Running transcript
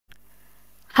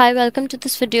Hi, welcome to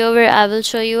this video where I will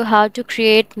show you how to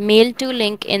create mail to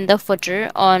link in the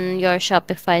footer on your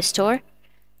Shopify store.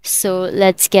 So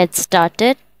let's get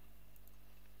started.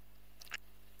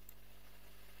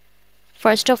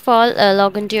 First of all,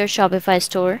 log into your Shopify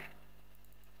store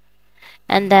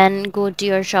and then go to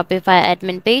your Shopify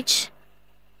admin page.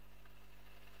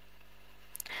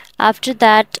 After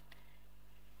that,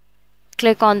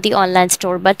 click on the online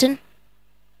store button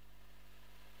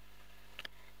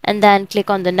and then click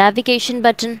on the navigation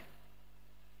button.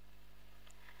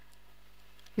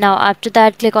 Now after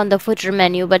that, click on the footer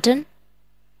menu button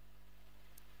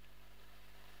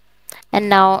and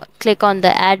now click on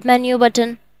the add menu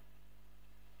button.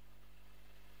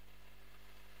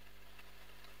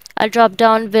 A drop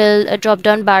down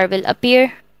bar will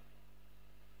appear.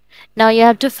 Now you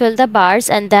have to fill the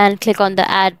bars and then click on the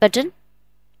add button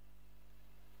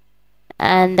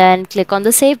and then click on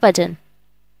the save button.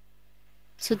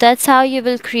 So that's how you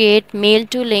will create mail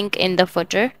to link in the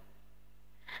footer.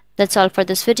 That's all for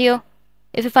this video.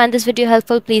 If you find this video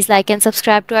helpful, please like and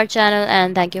subscribe to our channel,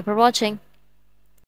 and thank you for watching.